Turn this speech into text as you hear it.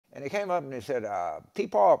And they came up and they said,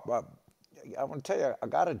 T-Paul, I want to tell you, I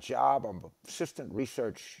got a job. I'm an assistant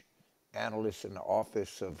research analyst in the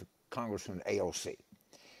office of Congressman AOC.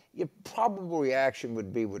 Your probable reaction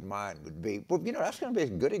would be, with mine would be, well, you know, that's going to be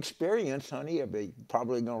a good experience, honey. You're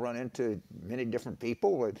probably going to run into many different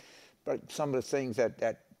people, but some of the things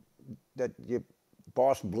that your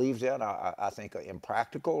boss believes in, I think, are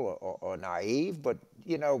impractical or naive. But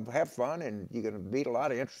you know, have fun, and you're going to meet a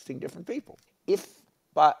lot of interesting different people. If,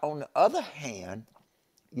 on the other hand,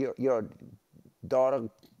 your daughter,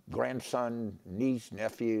 grandson, niece,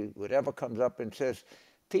 nephew, whatever comes up and says,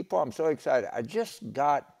 People, I'm so excited. I just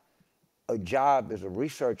got a job as a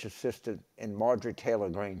research assistant in Marjorie Taylor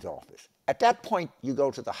Greene's office. At that point, you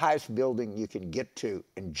go to the highest building you can get to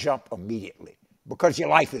and jump immediately because your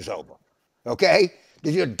life is over, okay?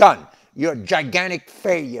 You're done. You're a gigantic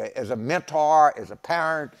failure as a mentor, as a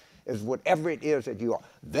parent, as whatever it is that you are.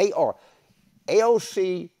 They are,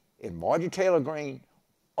 AOC and Marjorie Taylor Greene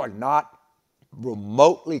are not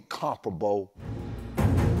remotely comparable